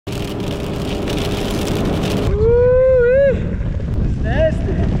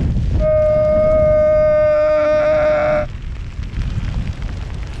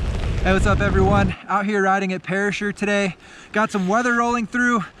Hey, what's up everyone? Out here riding at Perisher today. Got some weather rolling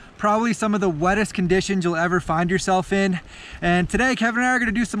through, probably some of the wettest conditions you'll ever find yourself in. And today, Kevin and I are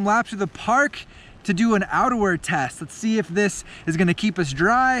gonna do some laps through the park to do an outerwear test. Let's see if this is gonna keep us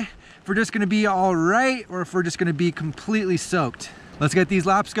dry, if we're just gonna be all right, or if we're just gonna be completely soaked. Let's get these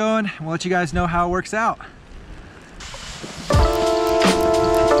laps going, and we'll let you guys know how it works out.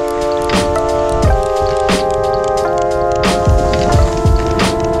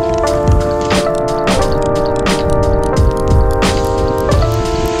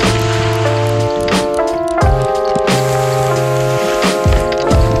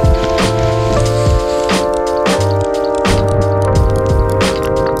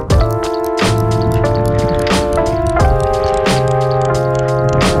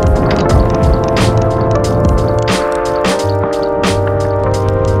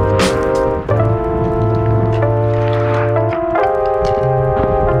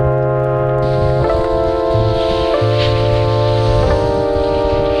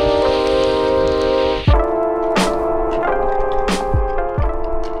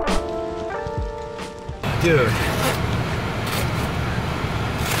 Dude.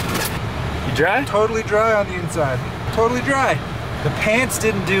 You dry? Totally dry on the inside. Totally dry. The pants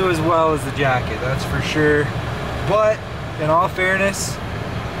didn't do as well as the jacket, that's for sure. But in all fairness,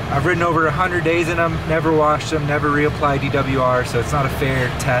 I've ridden over 100 days in them, never washed them, never reapplied DWR, so it's not a fair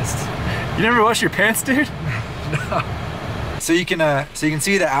test. You never wash your pants, dude? No. So you can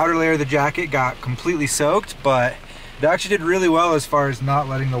see the outer layer of the jacket got completely soaked, but it actually did really well as far as not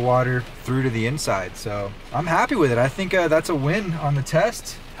letting the water through to the inside. So I'm happy with it. I think that's a win on the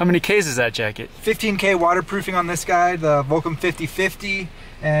test. How many Ks is that jacket? 15K waterproofing on this guy, the Volcom 5050.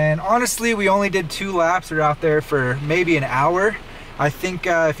 And honestly, we only did 2 laps. We're out there for maybe an hour. I think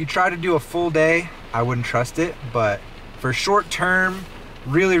if you try to do a full day, I wouldn't trust it. But for short term,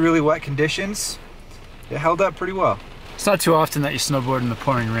 really, really wet conditions, it held up pretty well. It's not too often that you snowboard in the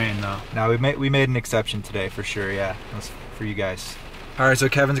pouring rain, though. No, we made an exception today for sure. Yeah, that's for you guys. All right, so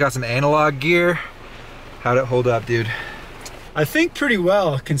Kevin's got some analog gear. How'd it hold up, dude? I think pretty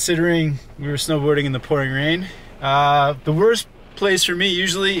well, considering we were snowboarding in the pouring rain. The worst place for me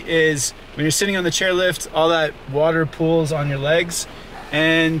usually is when you're sitting on the chairlift, all that water pools on your legs,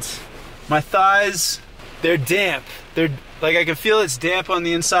 and my thighs, they're damp. They're like, I can feel it's damp on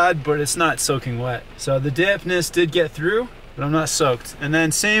the inside, but it's not soaking wet. So the dampness did get through, but I'm not soaked. And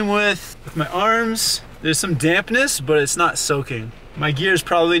then same with my arms, there's some dampness, but it's not soaking. My gear is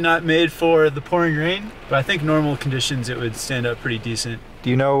probably not made for the pouring rain, but I think normal conditions it would stand up pretty decent.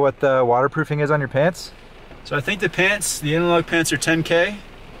 Do you know what the waterproofing is on your pants? So I think the pants, the analog pants are 10K,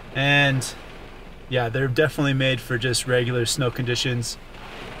 and yeah, they're definitely made for just regular snow conditions.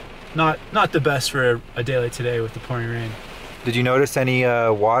 Not the best for a day like today with the pouring rain. Did you notice any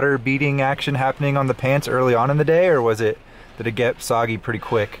water beading action happening on the pants early on in the day, or did it get soggy pretty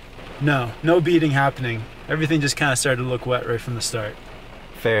quick? No beading happening. Everything just kind of started to look wet right from the start.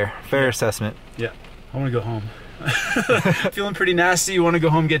 Fair assessment. Yeah, I want to go home. Feeling pretty nasty, want to go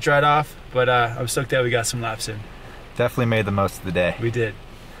home, get dried off, but I'm stoked that we got some laps in. Definitely made the most of the day. We did.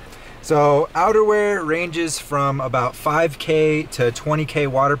 So outerwear ranges from about 5K to 20K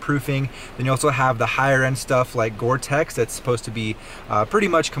waterproofing. Then you also have the higher end stuff like Gore-Tex that's supposed to be pretty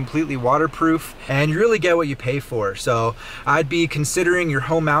much completely waterproof, and you really get what you pay for. So I'd be considering your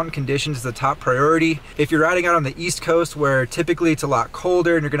home mountain conditions as the top priority. If you're riding out on the East Coast where typically it's a lot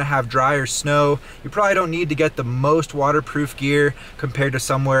colder and you're gonna have drier snow, you probably don't need to get the most waterproof gear compared to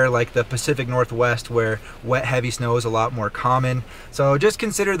somewhere like the Pacific Northwest where wet heavy snow is a lot more common. So just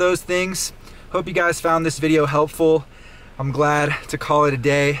consider those things. Hope you guys found this video helpful. I'm glad to call it a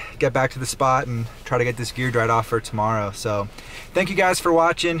day, get back to the spot and try to get this gear dried off for tomorrow. So thank you guys for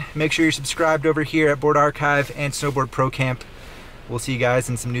watching. Make sure you're subscribed over here at Board Archive and Snowboard Pro Camp. We'll see you guys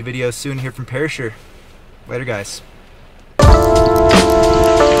in some new videos soon here from Perisher. Later guys.